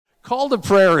call to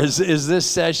prayer is this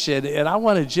session, and I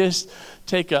want to just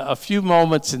take a few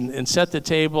moments and set the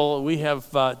table. We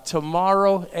have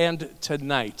tomorrow and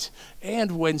tonight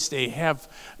and Wednesday have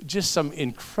just some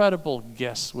incredible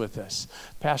guests with us.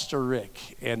 Pastor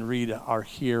Rick and Rita are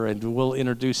here, and we'll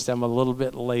introduce them a little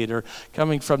bit later.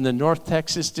 Coming from the North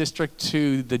Texas District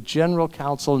to the General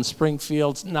Counsel in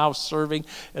Springfield, now serving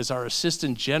as our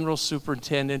Assistant General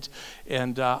Superintendent.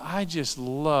 And I just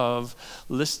love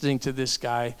listening to this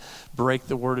guy break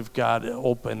the Word of God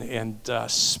open and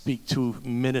speak to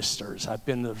ministers. I've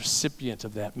been the recipient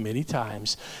of that many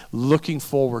times, looking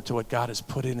forward to what God has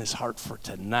put in his heart for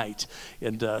tonight.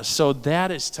 And so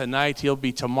that is tonight. He'll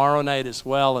be tomorrow night as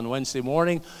well and Wednesday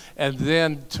morning. And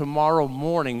then tomorrow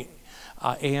morning,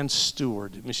 Ann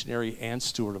Stewart, missionary Ann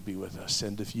Stewart, will be with us.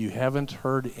 And if you haven't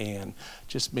heard Ann,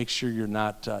 just make sure you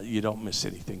don't miss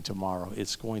anything tomorrow.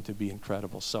 It's going to be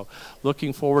incredible. So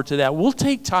looking forward to that. We'll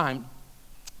take time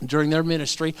during their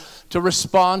ministry to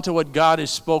respond to what God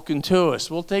has spoken to us.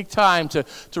 We'll take time to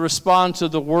respond to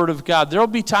the Word of God. There will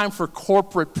be time for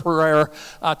corporate prayer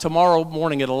tomorrow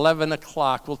morning at 11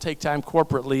 o'clock. We'll take time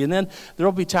corporately. And then there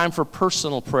will be time for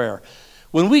personal prayer.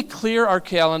 When we clear our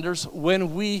calendars,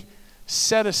 when we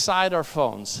set aside our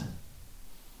phones,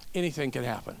 anything can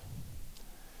happen.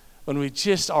 When we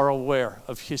just are aware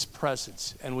of his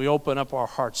presence and we open up our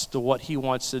hearts to what he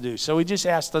wants to do. So we just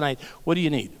asked tonight, what do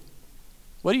you need?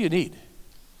 What do you need?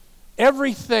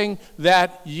 Everything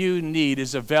that you need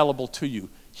is available to you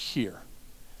here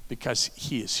because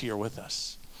he is here with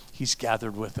us. He's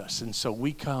gathered with us. And so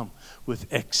we come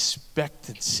with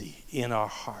expectancy in our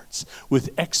hearts,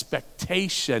 with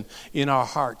expectation in our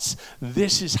hearts.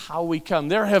 This is how we come.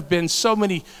 There have been so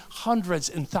many hundreds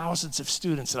and thousands of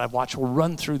students that I've watched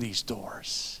run through these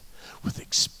doors with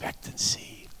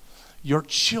expectancy. Your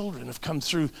children have come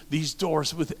through these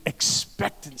doors with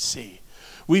expectancy.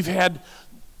 We've had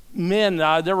men,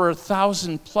 there were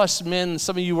 1,000+ men.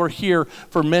 Some of you were here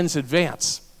for Men's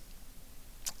Advance.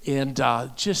 And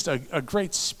just a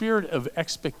great spirit of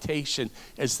expectation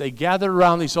as they gathered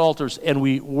around these altars and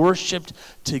we worshiped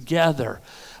together.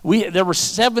 There were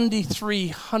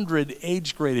 7,300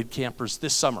 age-graded campers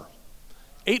this summer.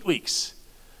 8 weeks.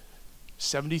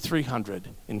 7,300,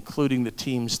 including the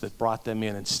teams that brought them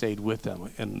in and stayed with them.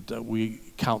 And we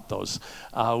count those.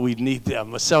 We need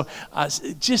them. So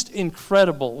just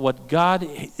incredible what God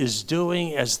is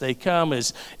doing as they come,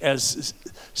 as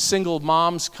single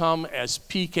moms come, as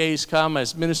PKs come,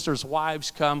 as ministers'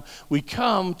 wives come. We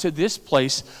come to this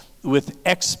place with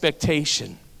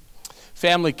expectation.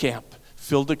 Family camp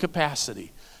filled to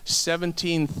capacity.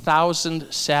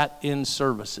 17,000 sat in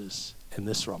services in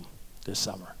this room this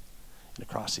summer. And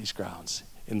across these grounds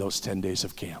in those 10 days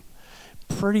of camp.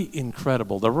 Pretty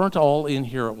incredible. They weren't all in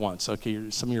here at once. Okay,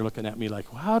 some of you are looking at me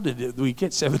like, well, how did we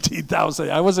get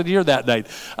 17,000? I wasn't here that night.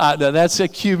 No, that's a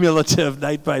cumulative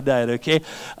night by night, okay?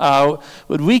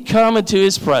 When we come into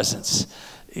his presence,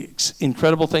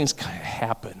 incredible things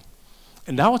happen.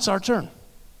 And now it's our turn.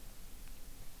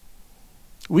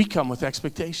 We come with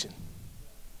expectation.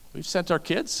 We've sent our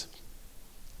kids.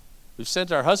 We've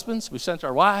sent our husbands. We've sent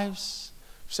our wives.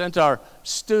 We've sent our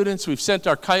students, we've sent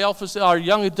our Chi Alphas, our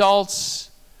young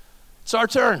adults. It's our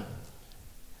turn.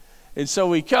 And so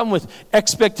we come with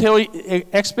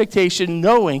expectation,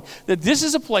 knowing that this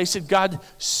is a place that God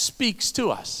speaks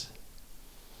to us.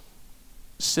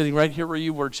 Sitting right here where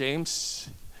you were, James,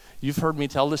 you've heard me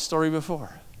tell this story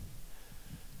before.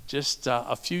 Just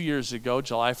a few years ago,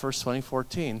 July 1st,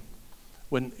 2014,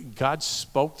 when God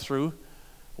spoke through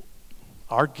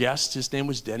our guest, his name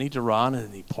was Denny Duran,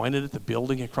 and he pointed at the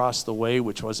building across the way,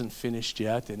 which wasn't finished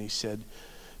yet, and he said,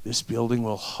 this building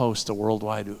will host a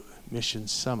worldwide mission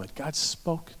summit. God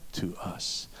spoke to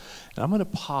us. And I'm going to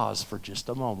pause for just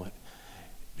a moment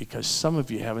because some of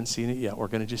you haven't seen it yet. We're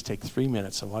going to just take 3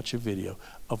 minutes and watch a video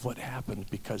of what happened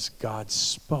because God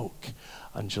spoke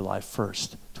on July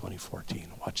 1st, 2014.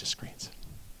 Watch the screens.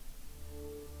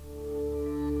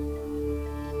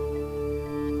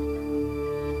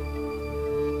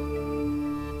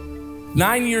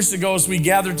 Nine years ago, as we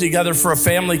gathered together for a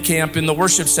family camp in the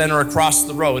worship center across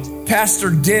the road, Pastor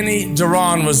Denny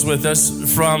Duran was with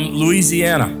us from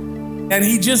Louisiana. And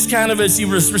he just kind of, as he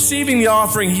was receiving the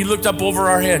offering, he looked up over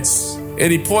our heads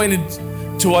and he pointed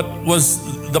to what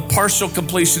was the partial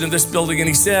completion of this building. And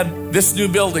he said, this new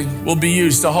building will be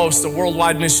used to host a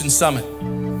worldwide mission summit.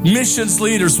 Missions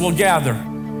leaders will gather.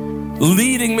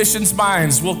 Leading missions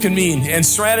minds will convene and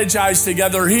strategize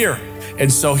together here.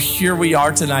 And so here we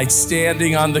are tonight,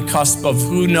 standing on the cusp of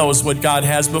who knows what God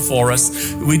has before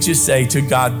us. We just say, to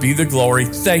God be the glory.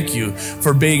 Thank you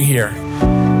for being here.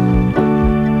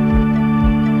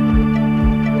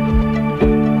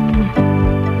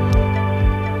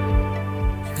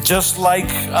 just like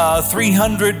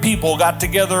 300 people got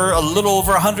together a little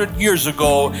over 100 years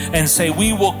ago and say,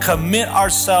 we will commit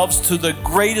ourselves to the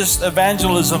greatest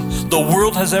evangelism the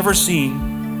world has ever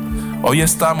seen. Hoy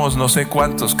estamos no sé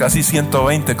cuántos, casi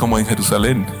 120 como en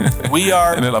Jerusalén. We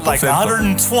are En el like aposento.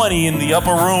 120 in the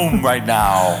upper room right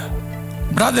now.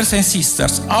 Brothers and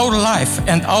sisters, our life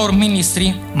and our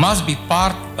ministry must be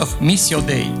part of Missio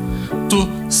Dei,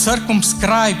 to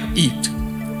circumscribe it.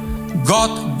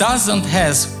 God doesn't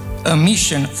have a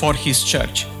mission for His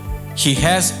church. He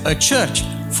has a church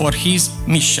for His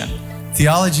mission.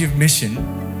 Theology of mission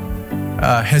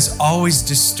has always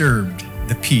disturbed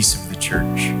the peace of the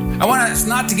church. I want us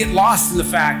not to get lost in the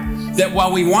fact that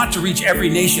while we want to reach every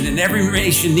nation and every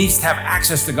nation needs to have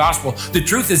access to the gospel, the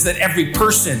truth is that every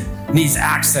person needs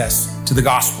access to the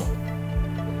gospel.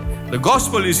 The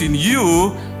gospel is in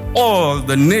you, all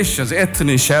the nations,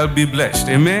 ethnic shall be blessed.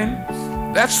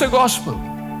 Amen? That's the gospel.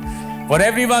 For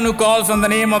everyone who calls on the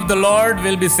name of the Lord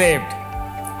will be saved.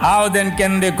 How then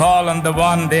can they call on the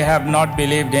one they have not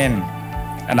believed in?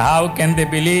 And how can they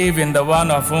believe in the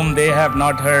one of whom they have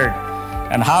not heard?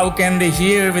 And how can they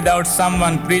hear without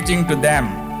someone preaching to them?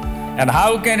 And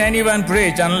how can anyone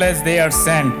preach unless they are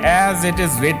sent? As it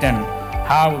is written,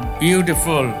 how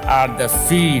beautiful are the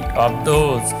feet of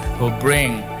those who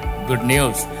bring good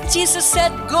news. Jesus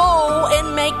said, go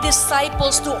and make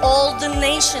disciples to all the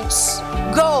nations.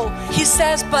 Go. He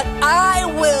says, but I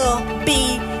will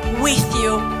be with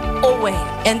you always.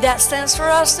 And that stands for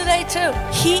us today too.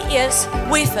 He is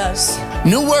with us.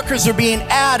 New workers are being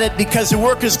added because the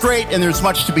work is great and there's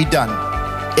much to be done.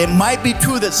 It might be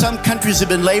true that some countries have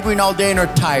been laboring all day and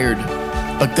are tired,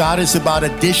 but God is about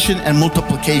addition and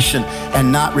multiplication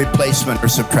and not replacement or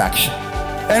subtraction.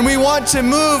 And we want to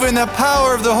move in the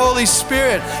power of the Holy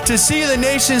Spirit to see the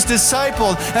nations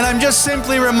discipled. And I'm just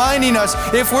simply reminding us,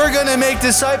 if we're going to make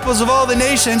disciples of all the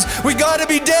nations, we got to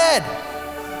be dead.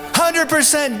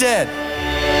 100% dead.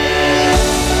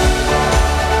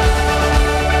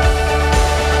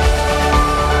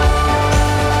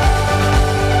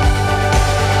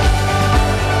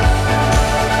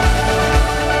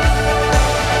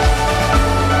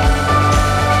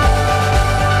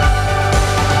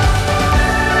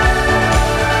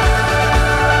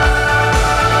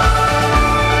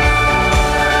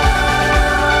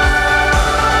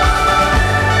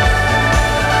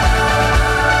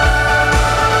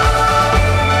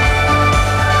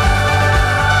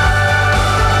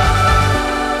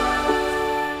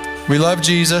 We love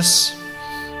Jesus.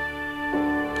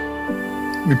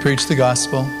 We preach the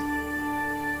gospel.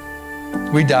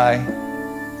 We die,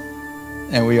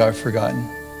 and we are forgotten.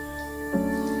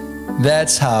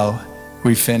 That's how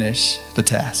we finish the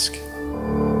task.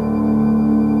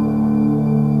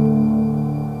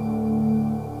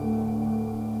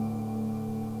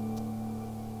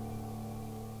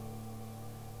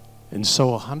 And so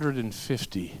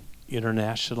 150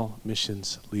 international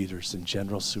missions leaders and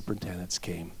general superintendents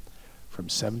came from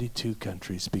 72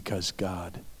 countries because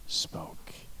God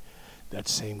spoke. That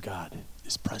same God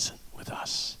is present with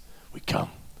us. We come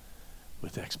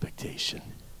with expectation.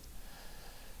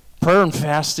 Prayer and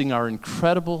fasting are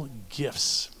incredible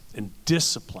gifts and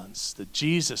disciplines that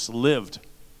Jesus lived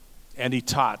and he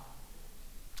taught.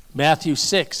 Matthew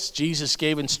 6, Jesus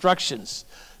gave instructions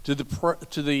to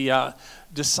the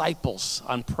disciples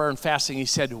on prayer and fasting. He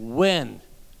said, when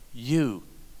you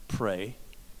pray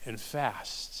and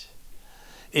fast.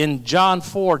 In John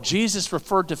 4, Jesus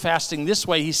referred to fasting this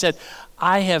way. He said,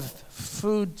 I have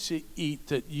food to eat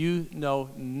that you know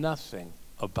nothing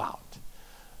about.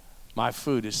 My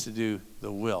food is to do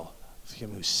the will of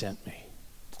him who sent me.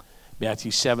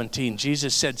 Matthew 17,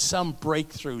 Jesus said, some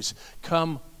breakthroughs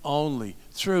come only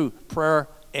through prayer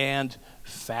and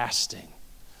fasting.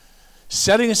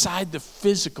 Setting aside the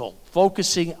physical,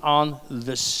 focusing on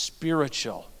the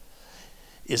spiritual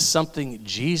is something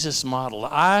Jesus modeled.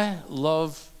 I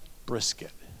love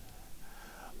brisket.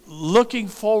 Looking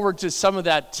forward to some of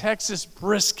that Texas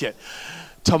brisket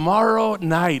tomorrow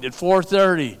night at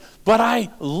 4:30. But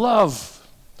I love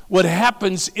what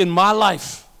happens in my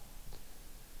life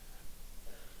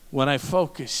when I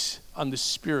focus on the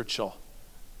spiritual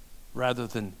rather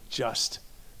than just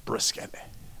brisket.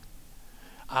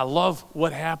 I love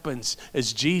what happens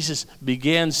as Jesus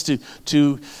begins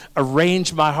to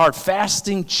arrange my heart.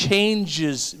 Fasting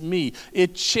changes me.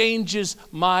 It changes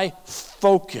my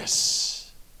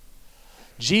focus.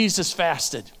 Jesus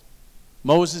fasted.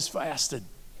 Moses fasted.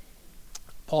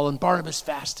 Paul and Barnabas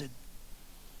fasted.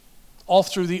 All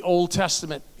through the Old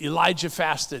Testament, Elijah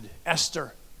fasted.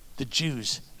 Esther, the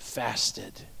Jews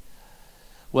fasted.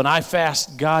 When I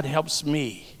fast, God helps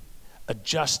me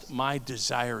adjust my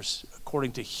desires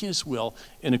according to His will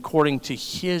and according to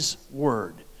His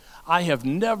word. I have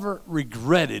never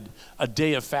regretted a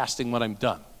day of fasting when I'm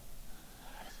done.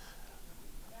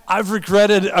 I've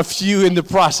regretted a few in the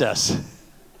process,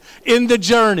 in the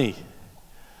journey.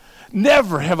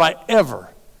 Never have I ever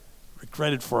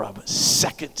regretted for a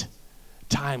second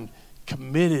time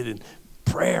committed in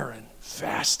prayer and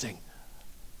fasting.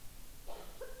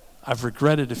 I've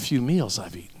regretted a few meals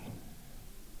I've eaten.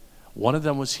 One of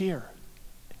them was here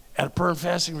at a prayer and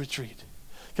fasting retreat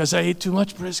because I ate too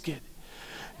much brisket.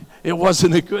 It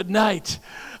wasn't a good night,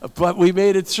 but we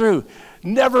made it through.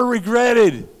 Never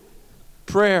regretted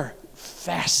prayer,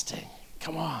 fasting.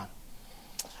 Come on.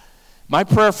 My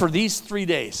prayer for these 3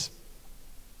 days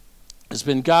has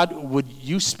been, God, would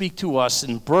you speak to us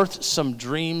and birth some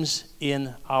dreams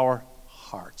in our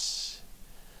hearts?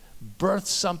 Birth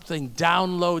something,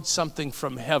 download something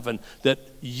from heaven that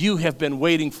you have been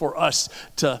waiting for us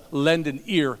to lend an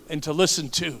ear and to listen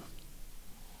to.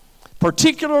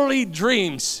 Particularly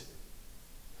dreams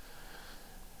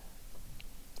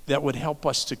that would help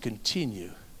us to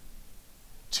continue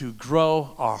to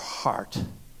grow our heart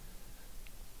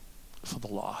for the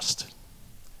lost.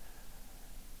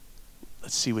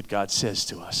 Let's see what God says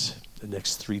to us the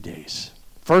next 3 days.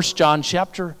 1 John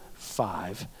chapter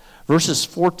 5, verses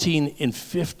 14 and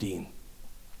 15.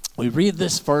 We read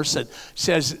this verse that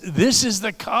says, this is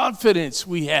the confidence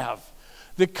we have.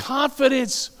 The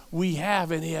confidence we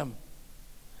have in Him.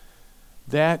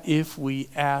 That if we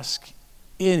ask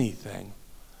anything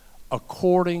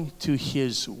according to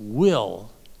His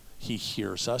will, He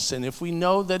hears us. And if we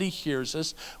know that He hears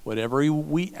us, whatever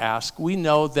we ask, we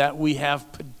know that we have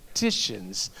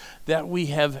petitions that we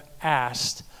have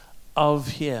asked of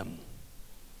Him.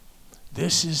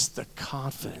 This is the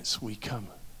confidence we come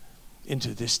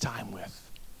into this time with.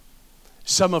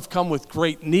 Some have come with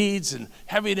great needs and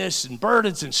heaviness and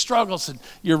burdens and struggles, and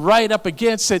you're right up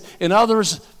against it, and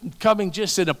others coming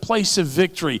just in a place of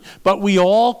victory. But we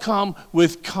all come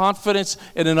with confidence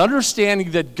and an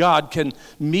understanding that God can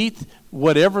meet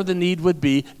whatever the need would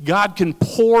be. God can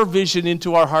pour vision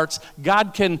into our hearts.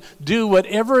 God can do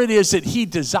whatever it is that He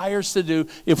desires to do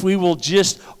if we will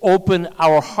just open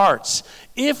our hearts.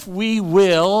 If we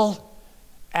will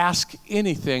ask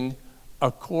anything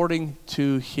according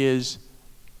to His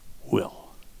will.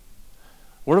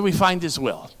 Where do we find His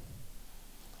will?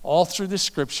 All through the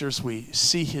scriptures we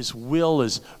see His will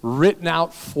is written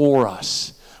out for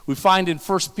us. We find in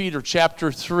 1 Peter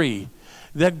chapter 3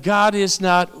 that God is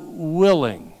not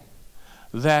willing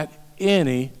that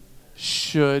any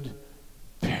should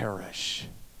perish.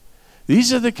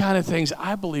 These are the kind of things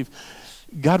I believe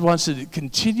God wants to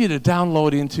continue to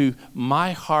download into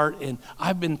my heart, and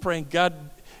I've been praying God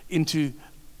into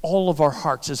all of our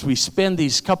hearts as we spend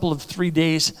these couple of 3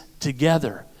 days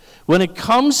together. When it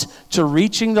comes to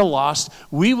reaching the lost,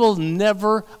 we will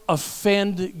never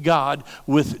offend God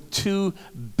with too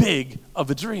big of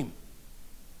a dream.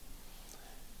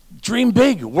 Dream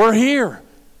big. We're here.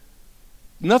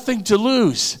 Nothing to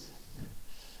lose.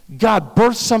 God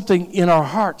birthed something in our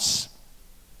hearts.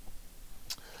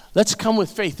 Let's come with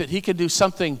faith that He can do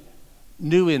something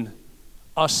new in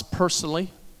us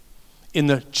personally, in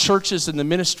the churches and the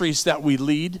ministries that we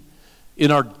lead,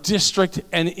 in our district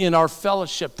and in our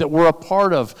fellowship that we're a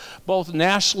part of, both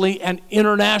nationally and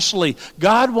internationally.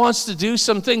 God wants to do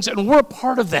some things, and we're a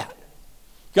part of that.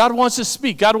 God wants to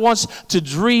speak. God wants to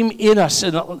dream in us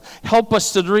and help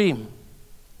us to dream.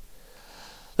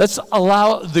 Let's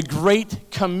allow the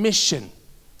Great Commission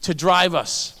to drive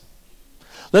us.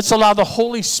 Let's allow the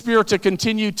Holy Spirit to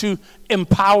continue to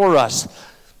empower us.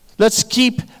 Let's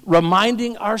keep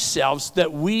reminding ourselves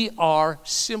that we are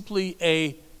simply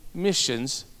a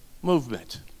missions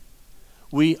movement.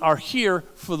 We are here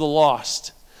for the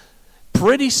lost.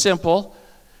 Pretty simple.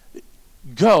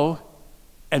 Go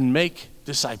and make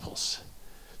disciples.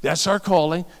 That's our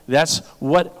calling. That's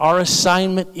what our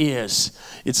assignment is.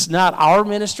 It's not our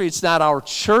ministry. It's not our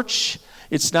church.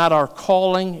 It's not our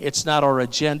calling. It's not our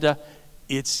agenda.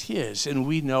 It's His, and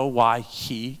we know why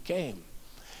He came.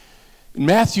 In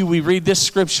Matthew, we read this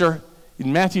scripture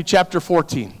in Matthew chapter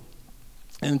 14.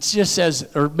 And it just says,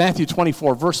 or Matthew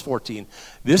 24, verse 14,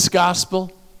 this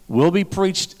gospel will be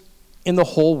preached in the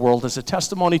whole world as a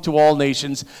testimony to all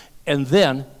nations, and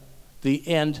then the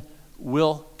end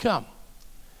will come.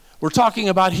 We're talking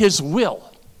about His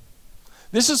will.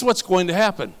 This is what's going to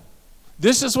happen.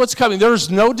 This is what's coming. There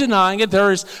is no denying it.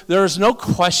 There is no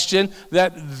question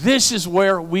that this is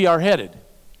where we are headed.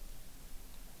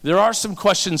 There are some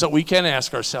questions that we can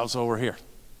ask ourselves over here.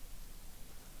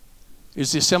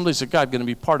 Is the Assemblies of God going to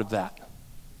be part of that?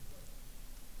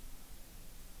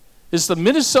 Is the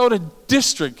Minnesota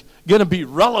district going to be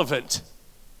relevant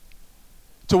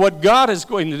to what God is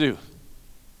going to do?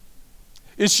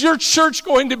 Is your church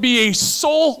going to be a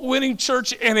soul-winning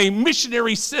church and a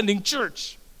missionary-sending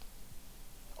church?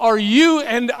 Are you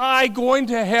and I going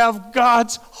to have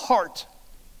God's heart?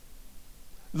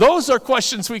 Those are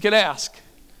questions we can ask.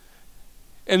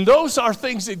 And those are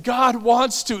things that God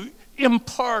wants to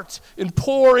impart and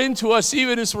pour into us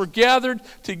even as we're gathered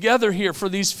together here for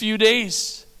these few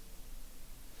days.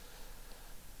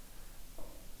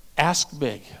 Ask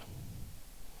big.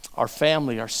 Our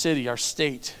family, our city, our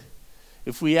state.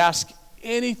 If we ask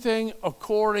anything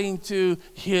according to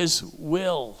His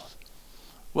will,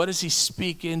 what does He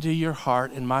speak into your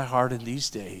heart and my heart in these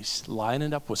days? Line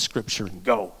it up with Scripture and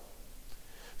go.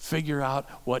 Figure out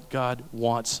what God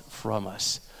wants from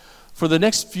us. For the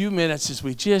next few minutes, as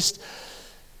we just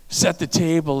set the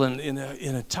table and in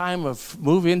a time of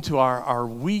move into our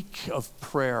week of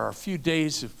prayer, our few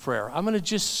days of prayer, I'm going to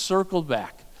just circle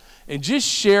back and just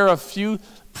share a few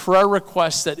prayer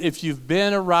requests that if you've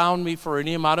been around me for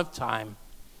any amount of time,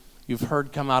 you've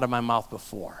heard come out of my mouth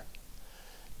before.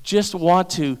 Just want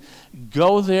to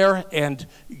go there and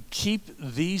keep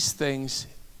these things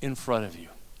in front of you.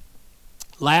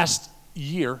 Last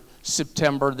year,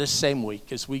 September, this same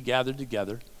week, as we gathered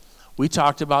together, we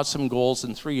talked about some goals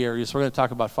in 3 areas. We're going to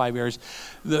talk about 5 areas.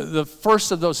 The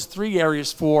first of those 3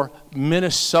 areas for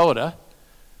Minnesota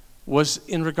was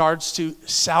in regards to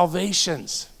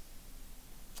salvations.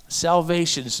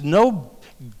 Salvations. No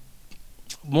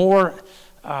more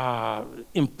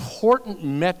important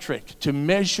metric to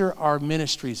measure our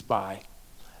ministries by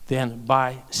than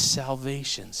by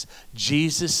salvations.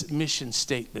 Jesus' mission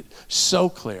statement, so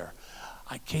clear.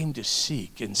 I came to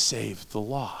seek and save the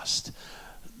lost.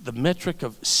 The metric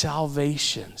of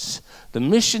salvations. The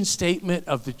mission statement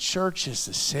of the church is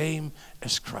the same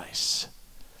as Christ's.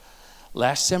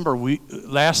 Last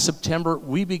September,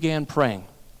 we began praying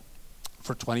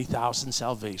for 20,000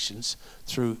 salvations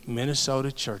through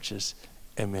Minnesota churches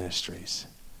and ministries.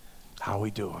 How we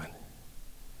doing?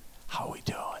 How we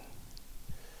doing?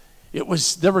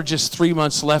 There were just 3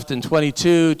 months left in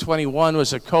 22. 21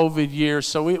 was a COVID year,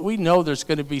 so we know there's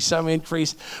going to be some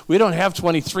increase. We don't have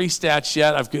 23 stats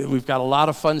yet. We've got a lot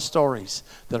of fun stories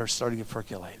that are starting to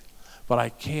percolate. But I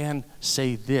can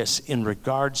say this in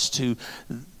regards to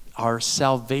our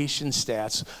salvation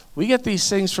stats. We get these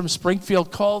things from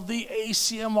Springfield called the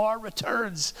ACMR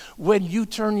returns. When you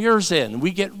turn yours in,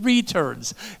 we get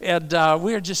returns. And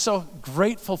we are just so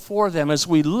grateful for them as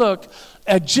we look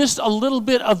at just a little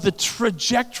bit of the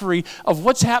trajectory of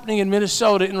what's happening in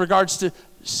Minnesota in regards to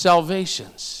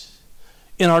salvations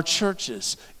in our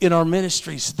churches, in our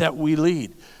ministries that we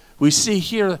lead. We see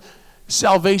here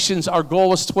salvations, our goal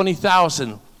was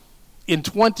 20,000. In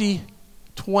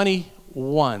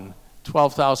 2021,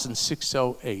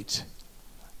 12,608.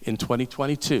 In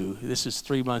 2022, this is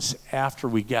 3 months after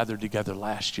we gathered together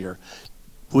last year,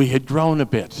 we had grown a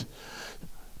bit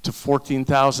to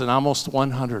 14,000, almost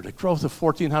 100, a growth of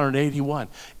 1,481.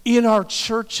 In our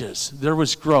churches, there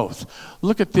was growth.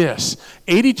 Look at this.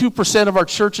 82% of our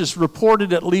churches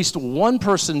reported at least one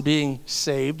person being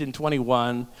saved in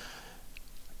 21,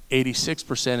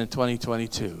 86% in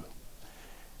 2022.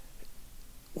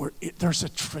 There's a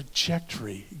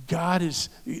trajectory. God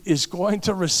is going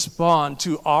to respond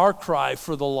to our cry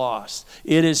for the lost.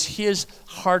 It is His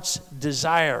heart's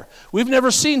desire. We've never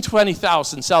seen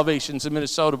 20,000 salvations in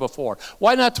Minnesota before.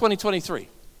 Why not 2023?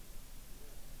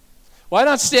 Why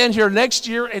not stand here next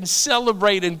year and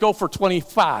celebrate and go for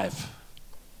 25?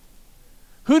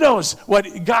 Who knows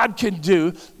what God can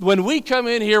do when we come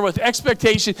in here with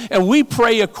expectation and we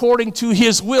pray according to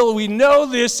His will. We know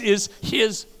this is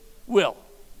His will.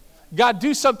 God,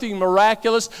 do something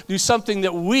miraculous, do something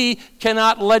that we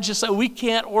cannot legislate, we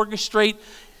can't orchestrate.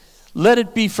 Let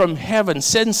it be from heaven.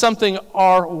 Send something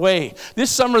our way.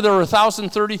 This summer there were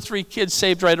 1,033 kids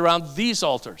saved right around these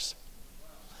altars.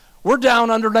 We're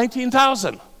down under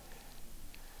 19,000.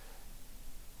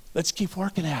 Let's keep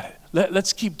working at it.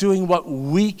 Let's keep doing what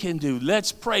we can do.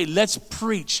 Let's pray. Let's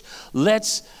preach.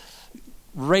 Let's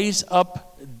raise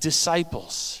up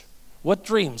disciples. What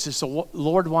dreams is the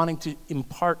Lord wanting to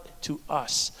impart to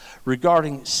us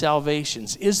regarding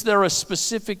salvations? Is there a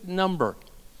specific number?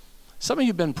 Some of you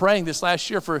have been praying this last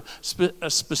year for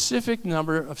a specific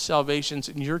number of salvations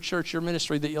in your church, your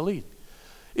ministry that you lead.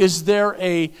 Is there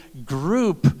a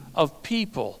group of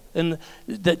people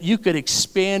that you could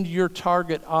expand your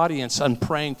target audience on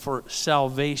praying for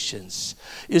salvations?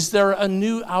 Is there a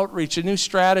new outreach, a new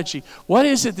strategy? What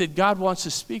is it that God wants to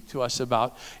speak to us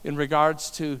about in regards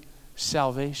to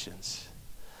salvations?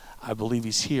 I believe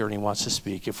he's here and he wants to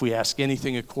speak. If we ask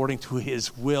anything according to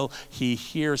his will, he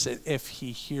hears it. If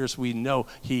he hears, we know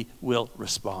he will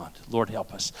respond. Lord,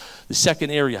 help us. The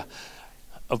second area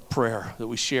of prayer that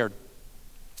we shared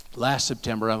last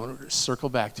September, I want to circle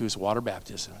back to, is water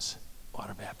baptisms.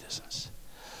 Water baptisms.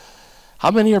 How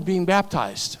many are being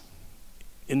baptized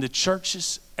in the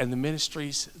churches and the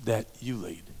ministries that you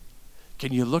lead?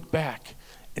 Can you look back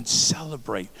and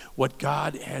celebrate what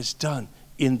God has done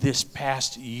in this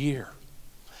past year?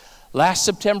 Last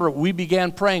September, we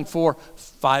began praying for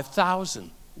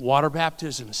 5,000 water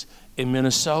baptisms in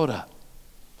Minnesota.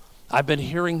 I've been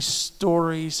hearing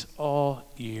stories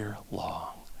all year long.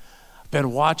 I've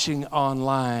been watching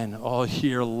online all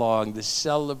year long, the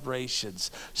celebrations.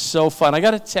 So fun. I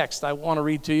got a text I want to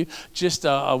read to you just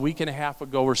a week and a half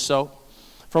ago or so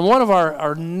from one of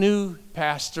our new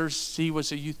pastors. He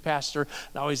was a youth pastor.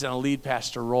 Now he's in a lead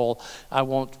pastor role. I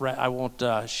won't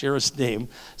share his name.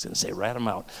 I was going to say rat him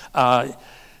out.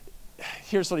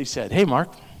 Here's what he said. Hey,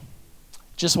 Mark,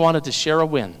 just wanted to share a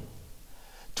win.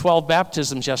 12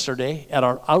 baptisms yesterday at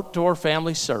our outdoor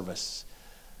family service.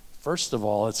 First of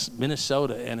all, it's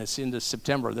Minnesota and it's into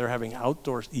September. They're having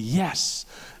outdoors. Yes,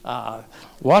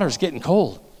 water's getting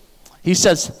cold. He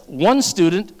says one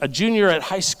student, a junior at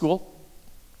high school,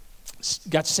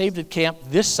 got saved at camp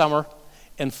this summer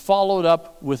and followed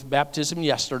up with baptism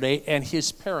yesterday, and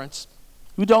his parents,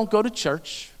 who don't go to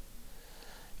church,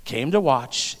 came to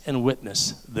watch and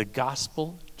witness the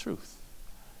gospel truth.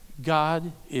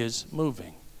 God is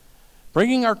moving.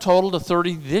 Bringing our total to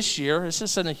 30 this year. This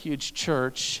isn't a huge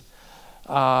church,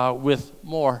 with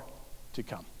more to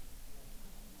come.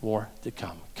 More to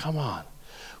come. Come on.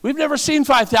 We've never seen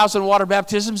 5,000 water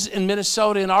baptisms in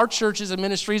Minnesota in our churches and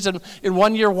ministries in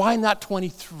 1 year. Why not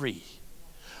 23?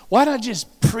 Why not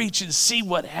just preach and see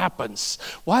what happens?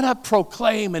 Why not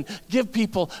proclaim and give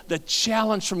people the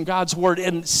challenge from God's word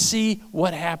and see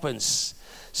what happens?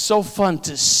 So fun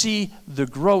to see the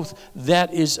growth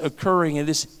that is occurring in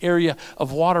this area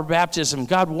of water baptism.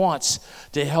 God wants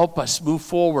to help us move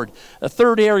forward.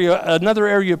 Another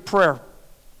area of prayer,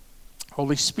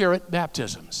 Holy Spirit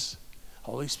baptisms.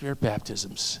 Holy Spirit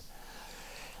baptisms.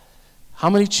 How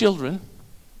many children,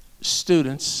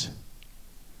 students,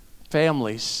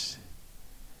 families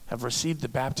have received the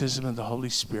baptism of the Holy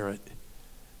Spirit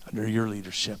under your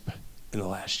leadership in the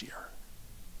last year?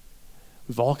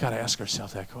 We've all got to ask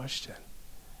ourselves that question.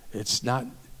 It's not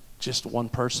just one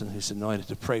person who's anointed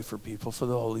to pray for people for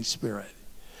the Holy Spirit.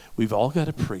 We've all got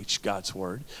to preach God's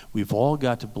word. We've all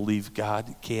got to believe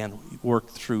God can work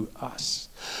through us.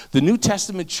 The New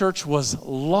Testament church was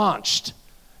launched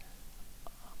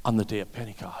on the day of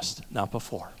Pentecost, not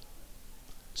before.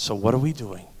 So what are we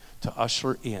doing to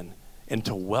usher in and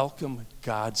to welcome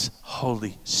God's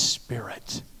Holy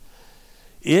Spirit?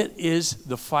 It is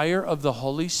the fire of the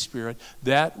Holy Spirit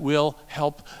that will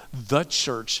help the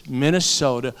church,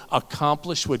 Minnesota,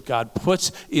 accomplish what God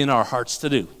puts in our hearts to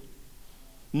do.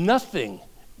 Nothing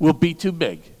will be too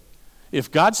big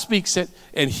if God speaks it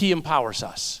and he empowers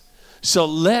us. So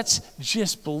let's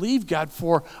just believe God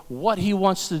for what he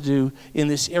wants to do in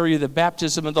this area, the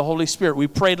baptism of the Holy Spirit. We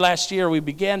prayed last year. We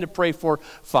began to pray for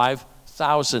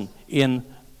 5,000 in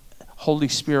Holy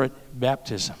Spirit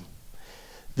baptism.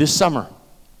 This summer,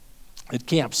 at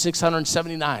camp,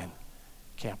 679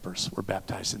 campers were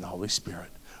baptized in the Holy Spirit.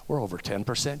 We're over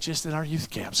 10% just in our youth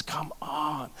camps. Come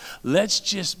on. Let's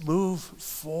just move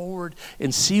forward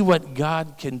and see what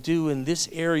God can do in this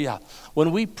area.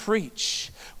 When we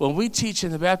preach, when we teach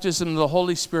in the baptism of the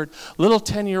Holy Spirit, little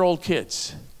 10-year-old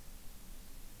kids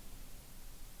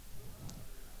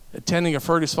attending a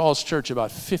Fergus Falls church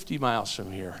about 50 miles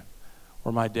from here,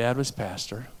 where my dad was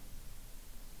pastor,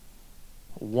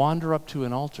 wander up to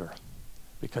an altar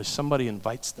because somebody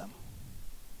invites them.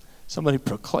 Somebody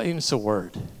proclaims the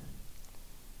word.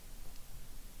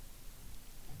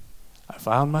 I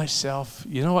found myself,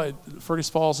 you know what, Fergus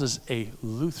Falls is a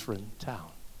Lutheran town.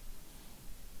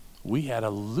 We had a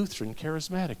Lutheran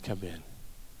charismatic come in.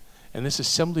 And this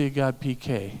Assembly of God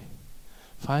PK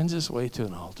finds his way to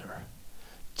an altar.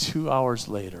 2 hours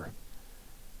later,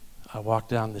 I walked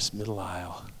down this middle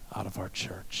aisle out of our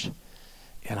church,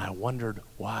 and I wondered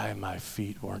why my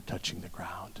feet weren't touching the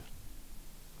ground.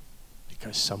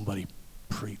 Because somebody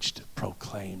preached,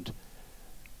 proclaimed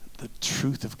the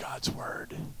truth of God's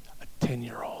word. A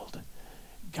 10-year-old.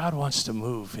 God wants to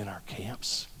move in our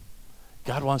camps.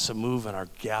 God wants to move in our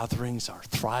gatherings, our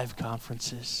Thrive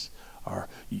conferences, our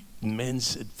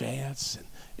men's advance, and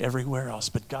everywhere else.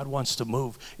 But God wants to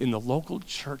move in the local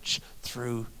church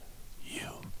through you.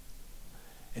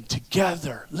 And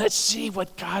together, let's see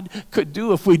what God could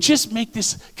do if we just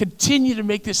continue to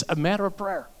make this a matter of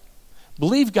prayer.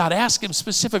 Believe God. Ask him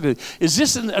specifically. Is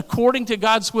this according to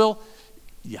God's will?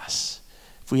 Yes.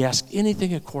 If we ask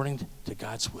anything according to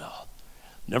God's will.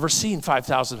 Never seen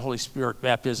 5,000 Holy Spirit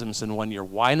baptisms in 1 year.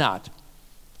 Why not?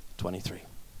 23.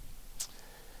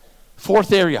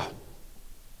 Fourth area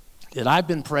that I've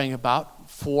been praying about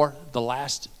for the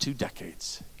last 2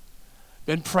 decades.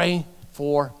 Been praying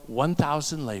for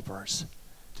 1,000 laborers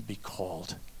to be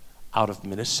called out of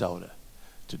Minnesota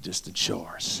to distant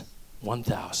shores.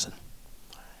 1,000.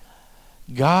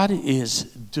 God is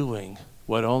doing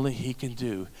what only he can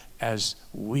do as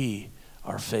we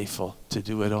are faithful to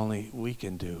do what only we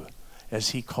can do. As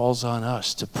he calls on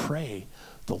us to pray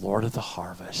the Lord of the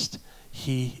harvest.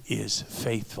 He is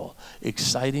faithful.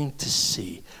 Exciting to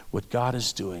see what God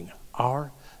is doing.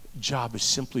 Our job is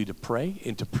simply to pray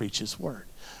and to preach his word.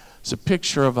 It's a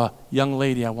picture of a young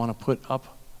lady I want to put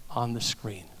up on the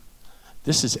screen.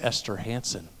 This is Esther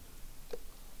Hansen.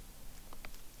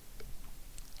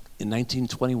 In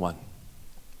 1921,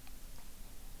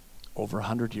 over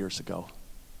 100 years ago,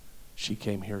 she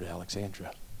came here to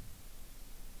Alexandria.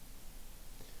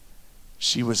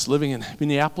 She was living in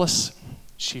Minneapolis.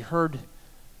 She heard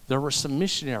there were some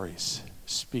missionaries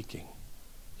speaking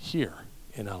here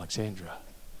in Alexandria.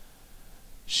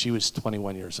 She was 20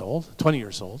 years old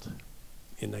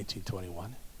in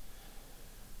 1921.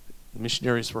 The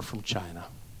missionaries were from China.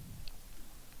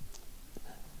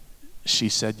 She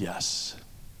said yes.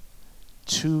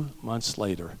 2 months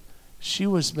later, she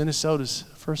was Minnesota's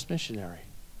first missionary.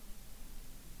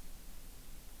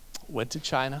 Went to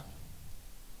China,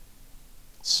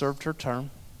 served her term.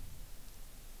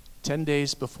 10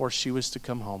 days before she was to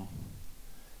come home,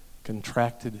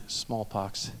 contracted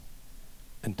smallpox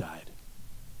and died.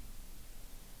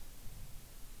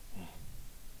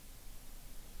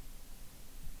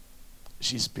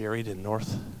 She's buried in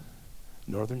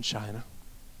northern China.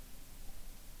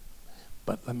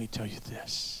 But let me tell you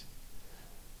this.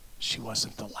 She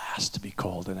wasn't the last to be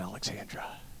called in Alexandria.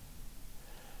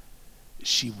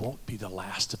 She won't be the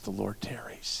last if the Lord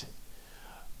tarries.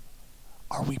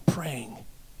 Are we praying?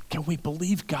 Can we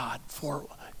believe God for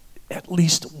at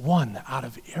least one out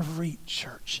of every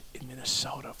church in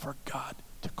Minnesota for God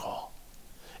to call?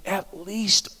 At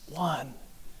least one.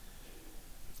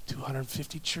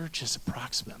 250 churches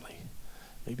approximately.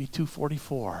 Maybe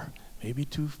 244. Maybe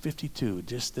 252.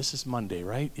 Just this is Monday,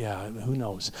 right? Yeah, who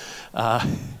knows?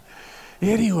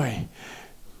 Anyway,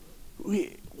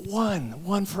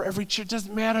 one for every church.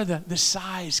 Doesn't matter the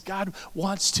size. God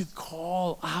wants to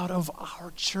call out of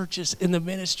our churches in the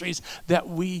ministries that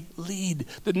we lead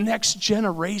the next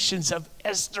generations of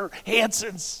Esther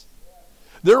Hansens.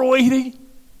 They're waiting.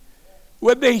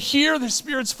 When they hear the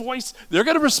Spirit's voice, they're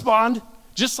going to respond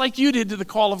just like you did to the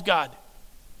call of God.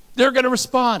 They're going to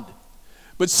respond.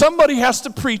 But somebody has to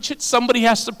preach it. Somebody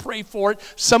has to pray for it.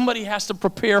 Somebody has to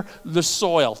prepare the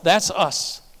soil. That's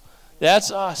us. That's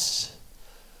us.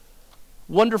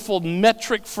 Wonderful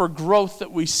metric for growth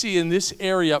that we see in this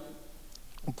area.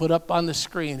 We'll put up on the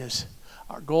screen is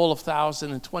our goal of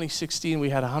 1,000. In 2016, we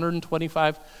had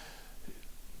 125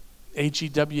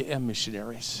 AGWM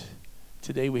missionaries.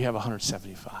 Today, we have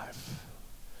 175.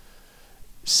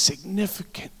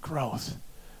 Significant growth.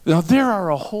 Now, there are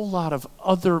a whole lot of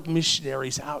other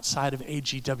missionaries outside of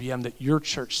AGWM that your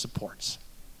church supports,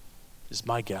 is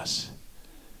my guess.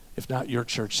 If not your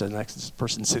church, the next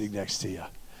person sitting next to you.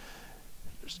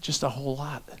 There's just a whole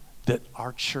lot that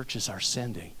our churches are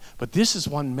sending. But this is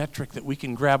one metric that we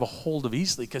can grab a hold of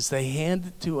easily because they hand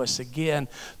it to us again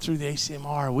through the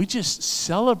ACMR. We just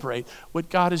celebrate what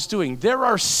God is doing. There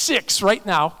are 6 right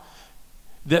now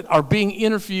that are being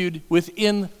interviewed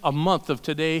within a month of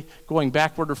today, going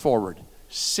backward or forward.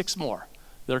 6 more.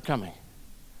 They're coming.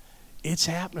 It's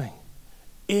happening.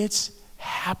 It's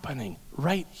happening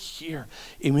right here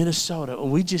in Minnesota.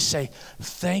 And we just say,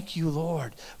 thank you,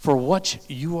 Lord, for what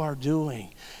you are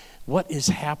doing. What is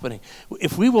happening?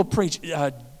 If we will preach,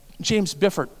 James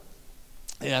Bifford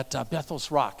at Bethel's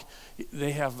Rock,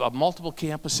 they have multiple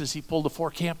campuses. He pulled the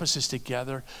 4 campuses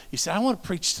together. He said, I want to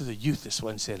preach to the youth this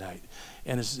Wednesday night.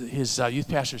 And his youth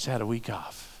pastors had a week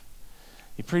off.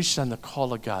 He preached on the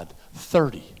call of God.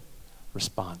 30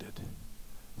 responded.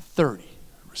 30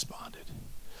 responded.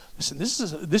 Listen,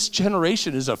 this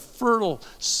generation is a fertile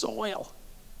soil.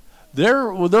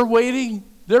 They're waiting.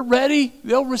 They're ready.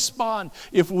 They'll respond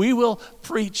if we will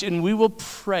preach and we will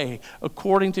pray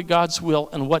according to God's will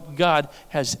and what God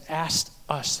has asked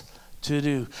us to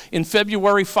do. In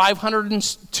February,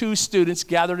 502 students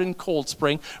gathered in Cold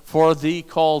Spring for the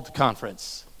Called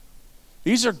Conference.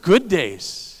 These are good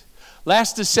days.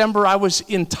 Last December, I was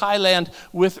in Thailand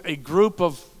with a group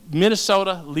of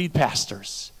Minnesota lead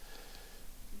pastors.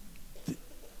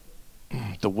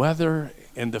 The weather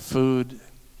and the food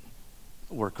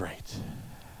were great.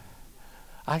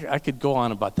 I could go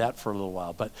on about that for a little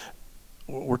while, but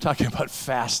we're talking about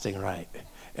fasting, right,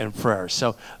 and prayer.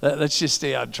 So let's just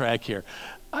stay on track here.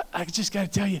 I just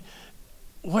got to tell you,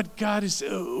 what God is,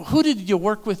 who did you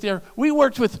work with there? We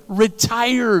worked with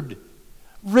retired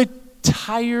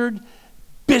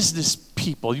business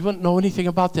people. You wouldn't know anything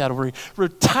about that over here.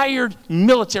 Retired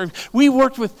military. We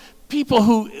worked with people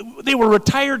who, they were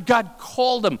retired. God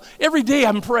called them. Every day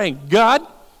I'm praying, God,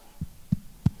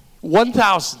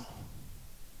 1,000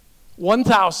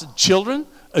 children,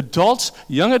 adults,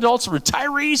 young adults,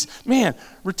 retirees. Man,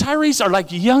 retirees are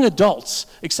like young adults,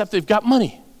 except they've got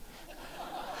money.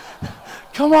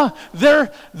 Come on, they're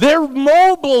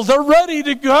mobile, they're ready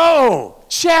to go.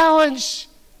 Challenge.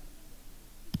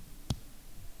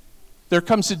 There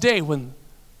comes a day when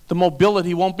the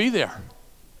mobility won't be there.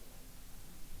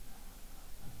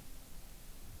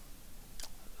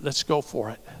 Let's go for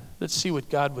it. Let's see what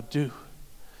God would do.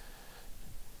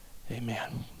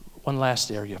 Amen. One last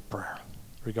area of prayer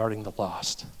regarding the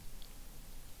lost.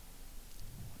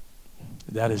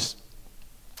 That is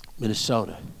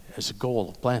Minnesota has a goal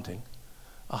of planting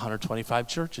 125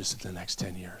 churches in the next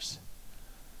 10 years.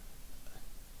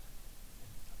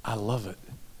 I love it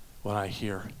when I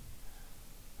hear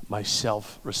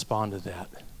myself respond to that,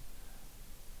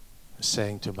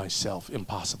 saying to myself,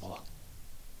 impossible.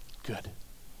 Good.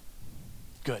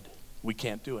 We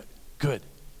can't do it. Good.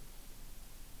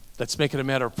 Let's make it a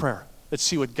matter of prayer. Let's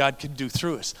see what God can do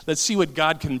through us. Let's see what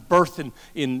God can birth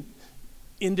in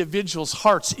individuals'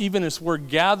 hearts, even as we're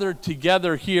gathered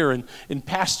together here. And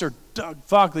Pastor Doug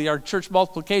Fogley, our church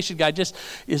multiplication guy, just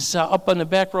is up on the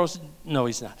back rows. No,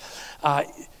 he's not.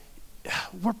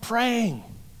 We're praying.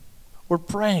 We're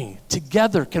praying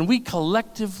together. Can we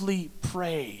collectively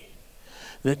pray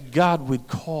that God would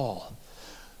call?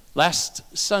 Last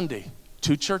Sunday,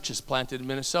 2 churches planted in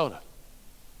Minnesota.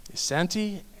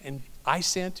 Isanti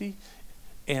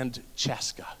and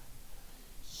Chaska.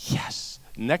 Yes.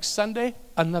 Next Sunday,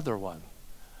 another one.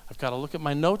 I've got to look at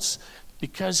my notes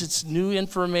because it's new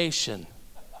information.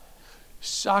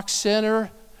 Sauk Center,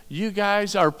 you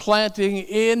guys are planting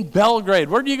in Belgrade.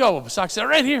 Where do you go, Sauk Center?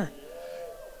 Right here.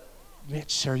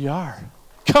 Mitch, there you are.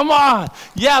 Come on.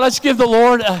 Yeah, let's give the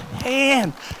Lord a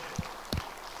hand.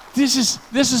 This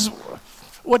is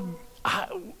what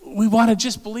we want to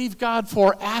just believe God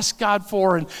for, ask God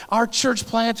for, and our church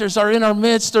planters are in our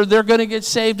midst, or they're going to get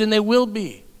saved, and they will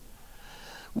be.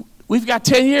 We've got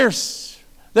 10 years.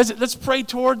 Let's pray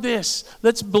toward this.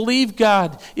 Let's believe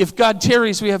God. If God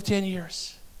tarries, we have 10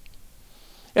 years.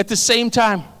 At the same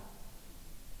time,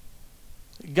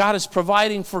 God is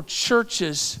providing for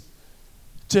churches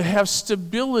to have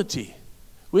stability.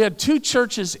 We had 2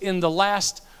 churches in the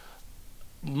last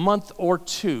month or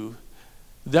 2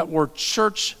 that were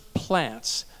church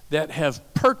plants that have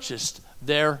purchased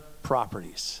their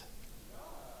properties.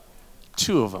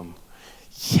 2 of them.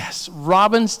 Yes,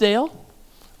 Robbinsdale,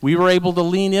 we were able to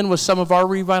lean in with some of our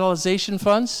revitalization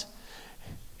funds.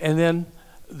 And then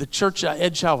the church,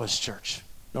 Ed Chavez Church,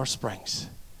 North Springs.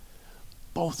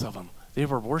 Both of them. They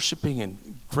were worshiping in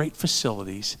great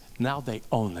facilities. Now they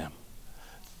own them.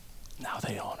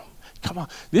 Come on.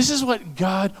 This is what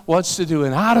God wants to do.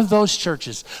 And out of those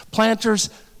churches,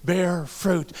 planters bear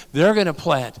fruit. They're going to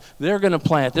plant. They're going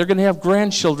to have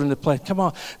grandchildren to plant. Come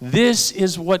on. This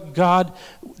is what God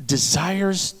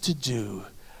desires to do.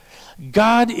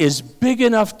 God is big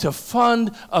enough to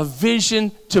fund a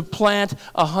vision to plant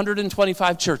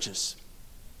 125 churches.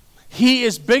 He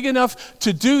is big enough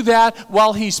to do that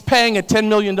while he's paying a $10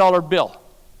 million bill.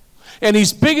 And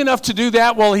he's big enough to do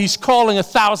that while he's calling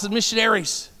 1,000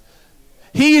 missionaries.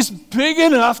 He is big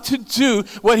enough to do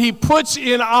what he puts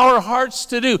in our hearts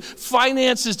to do.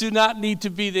 Finances do not need to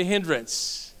be the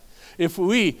hindrance. If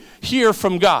we hear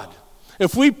from God,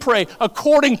 if we pray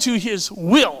according to his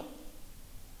will,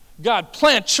 God,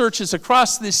 plant churches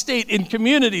across this state in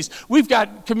communities. We've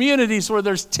got communities where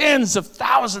there's tens of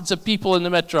thousands of people in the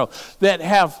metro that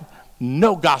have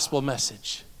no gospel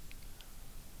message.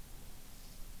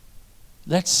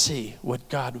 Let's see what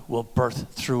God will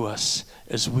birth through us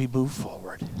as we move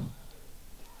forward.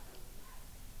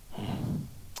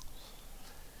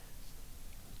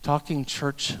 Talking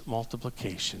church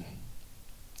multiplication.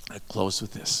 I close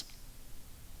with this.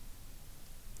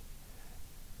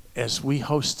 As we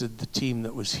hosted the team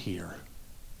that was here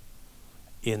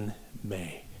in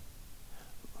May,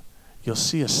 you'll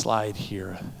see a slide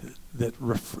here that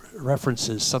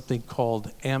references something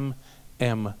called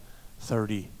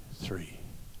MM33.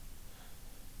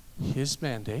 His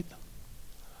mandate,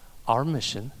 our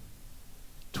mission,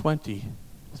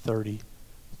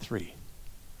 2033.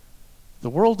 The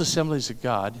World Assemblies of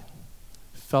God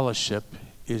Fellowship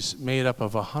is made up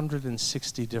of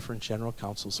 160 different general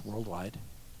councils worldwide.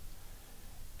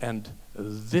 And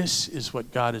this is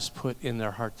what God has put in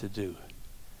their heart to do.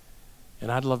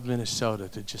 And I'd love Minnesota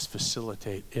to just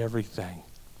facilitate everything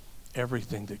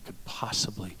that could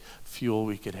possibly fuel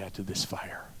we could add to this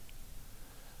fire.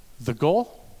 The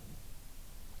goal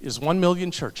is 1 million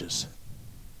churches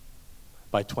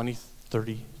by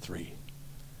 2033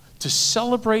 to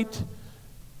celebrate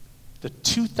the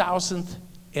 2000th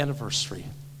anniversary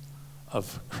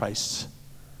of Christ's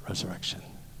resurrection.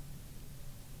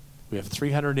 We have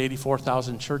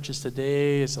 384,000 churches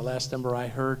today, is the last number I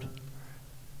heard.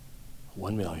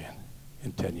 1 million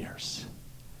in 10 years.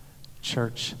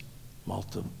 Church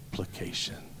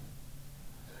multiplication.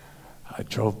 I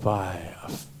drove by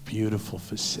a beautiful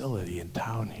facility in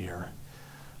town here.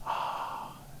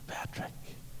 Oh, Patrick,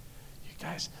 you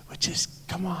guys,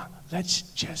 come on, let's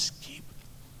just keep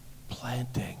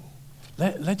planting.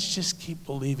 Let's just keep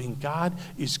believing God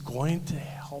is going to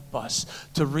help us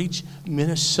to reach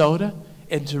Minnesota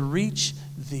and to reach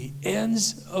the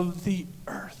ends of the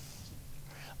earth.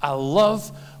 I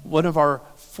love one of our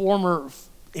former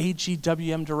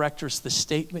AGWM directors, the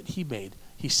statement he made.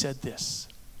 He said this: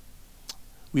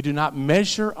 we do not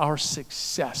measure our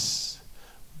success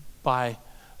by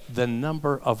the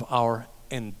number of our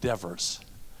endeavors.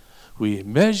 We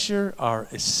measure our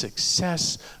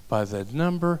success by the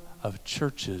number of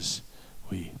churches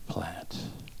we plant.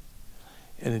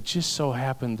 And it just so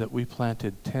happened that we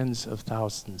planted tens of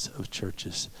thousands of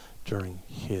churches during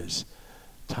his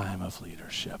time of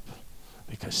leadership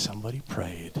because somebody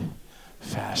prayed,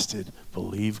 fasted,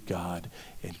 believed God,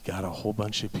 and got a whole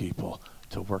bunch of people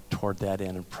to work toward that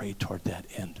end and pray toward that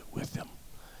end with him.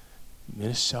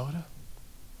 Minnesota,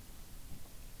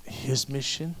 his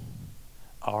mission,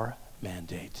 our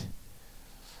mandate.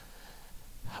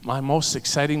 My most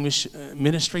exciting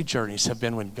ministry journeys have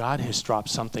been when God has dropped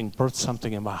something, birthed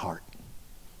something in my heart.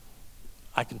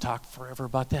 I can talk forever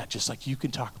about that, just like you can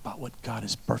talk about what God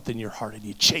has birthed in your heart and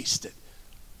you chased it.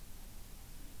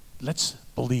 Let's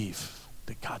believe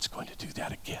that God's going to do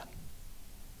that again.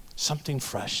 Something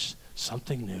fresh,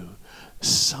 something new,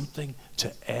 something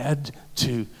to add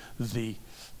to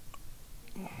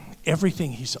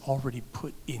everything he's already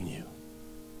put in you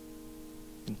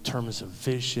in terms of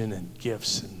vision and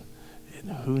gifts, and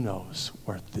who knows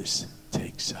where this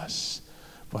takes us.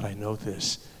 But I know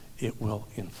this, it will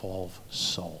involve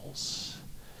souls.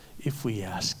 If we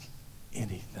ask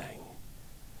anything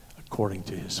according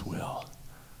to his will,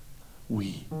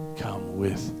 we come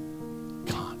with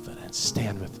confidence.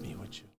 Stand with me, would you?